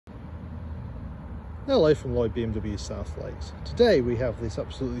Hello from Lloyd BMW South Lakes. Today we have this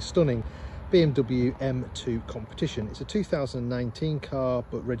absolutely stunning BMW M2 Competition. It's a 2019 car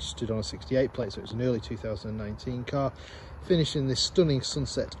but registered on a 68 plate, so it's an early 2019 car. Finished in this stunning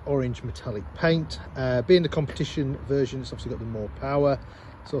sunset orange metallic paint. Being the competition version, it's obviously got the more power.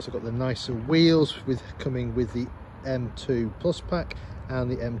 It's also got the nicer wheels coming with the M2 Plus pack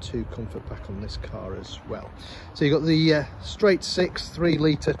and the M2 Comfort pack on this car as well. So you've got the straight 6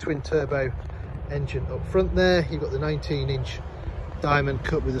 3-litre twin turbo engine up front there. You've got the 19-inch diamond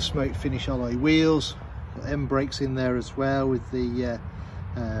cut with the smoked finish alloy wheels. Got M brakes in there as well with the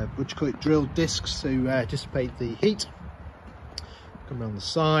drilled discs to dissipate the heat. Come around the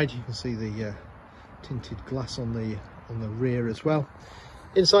side, you can see the tinted glass on the rear as well.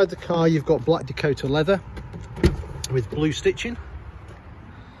 Inside the car you've got black Dakota leather with blue stitching.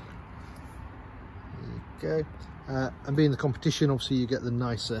 There you go. And being the competition, obviously you get the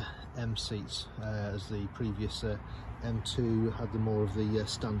nicer M seats, as the previous M2 had the more of the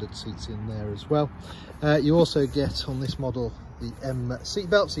standard seats in there as well. You also get on this model the M seat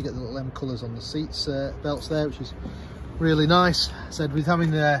belts. You get the little M colours on the seats belts there, which is really nice. So with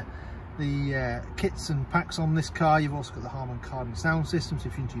having the kits and packs on this car, you've also got the Harman Kardon sound system, so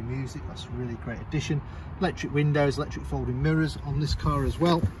if you're into your music, that's a really great addition. Electric windows, electric folding mirrors on this car as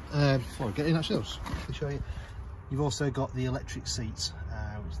well. Before I get in, actually, I'll just quickly show you. You've also got the electric seats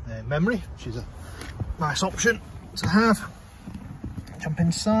with their memory, which is a nice option to have. Jump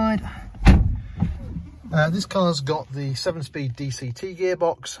inside. This car's got the 7-speed DCT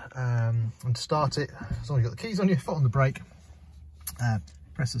gearbox, and to start it, as long as you've got the keys on your foot on the brake,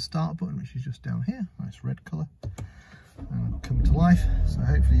 press the start button, which is just down here, nice red colour, and it'll come to life. So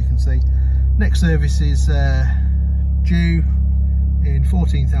hopefully you can see next service is due in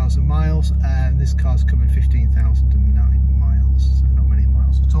 14,000 miles, and this car's covered 15,009 miles, so not many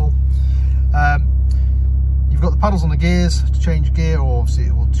miles at all. You've got the paddles on the gears to change gear, or obviously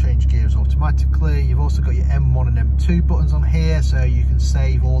it will change gears automatically. You've also got your M1 and M2 buttons on here, so you can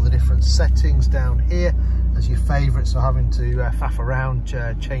save all the different settings down here as your favourites, so having to faff around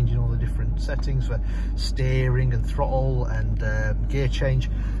changing all the different settings for steering and throttle and gear change.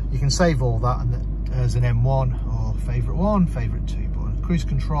 You can save all that as an M1 or favourite 1, favourite 2 button. Cruise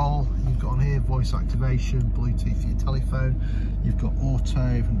control, you've got on here voice activation, Bluetooth for your telephone. You've got auto,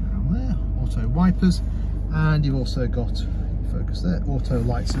 even around there, auto wipers. And you've also got, focus there, auto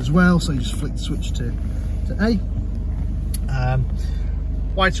lights as well, so you just flick the switch to A.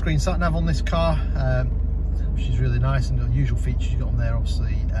 Widescreen sat nav on this car, which is really nice, and the usual features you've got on there,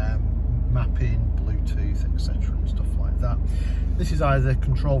 obviously mapping, Bluetooth, etc. and stuff like that. This is either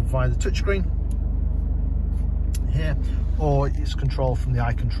controlled via the touchscreen here, or it's controlled from the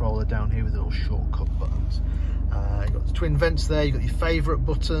iController down here with little shortcut buttons. You've got the twin vents there, you've got your favourite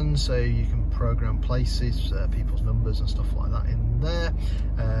buttons, so you can program places, people's numbers and stuff like that in there.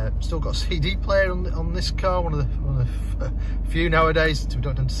 Still got a CD player on this car, one of the few nowadays. We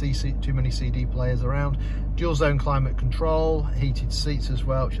don't tend to see too many CD players around. Dual zone climate control, heated seats as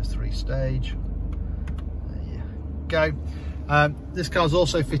well, which is 3-stage. There you go. This car's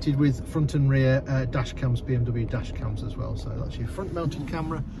also fitted with front and rear dash cams, BMW dash cams as well. So that's your front mounted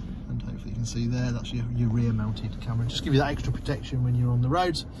camera, and hopefully you can see there, that's your rear mounted camera. Just give you that extra protection when you're on the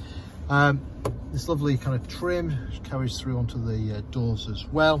roads. This lovely kind of trim carries through onto the doors as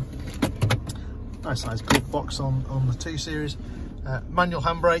well. Nice size glove box on the 2 Series. Manual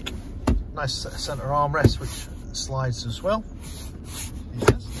handbrake, nice centre armrest which slides as well.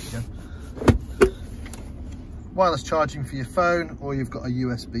 Yes, there you go. Wireless charging for your phone, or you've got a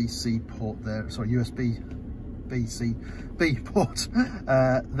USB-C port there, sorry, USB-B port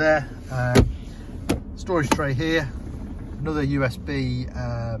there. Storage tray here, another USB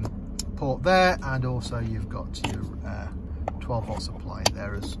port there, and also you've got your 12-volt supply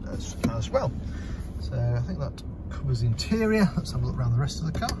there as well. So I think that covers the interior. Let's have a look around the rest of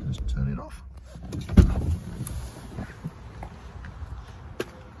the car. Just turn it off.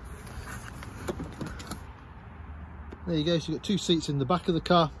 There you go, so you've got 2 seats in the back of the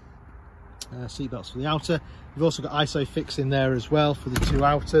car, seat belts for the outer. You've also got ISOFIX in there as well for the 2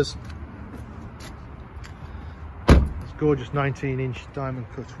 outers. It's gorgeous 19-inch diamond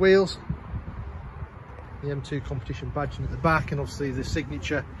cut wheels. The M2 competition badging at the back, and obviously the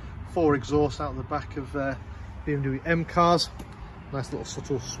signature 4 exhausts out the back of BMW M cars. Nice little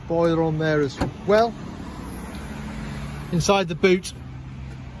subtle spoiler on there as well. Inside the boot,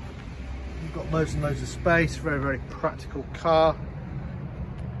 you've got loads and loads of space. Very practical car.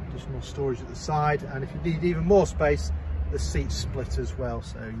 Additional storage at the side, and if you need even more space, the seats split as well,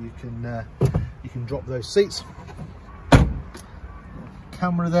 so you can drop those seats.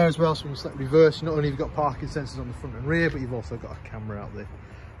 camera there as well, so when you select reverse, not only have you got parking sensors on the front and rear, but you've also got a camera out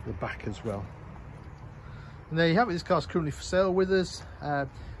the back as well. And there you have it. This car's currently for sale with us. If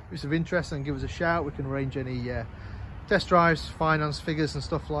it's of interest, then give us a shout. We can arrange any test drives, finance figures and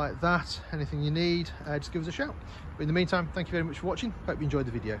stuff like that. Anything you need, just give us a shout. But in the meantime, thank you very much for watching. Hope you enjoyed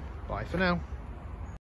the video. Bye for now.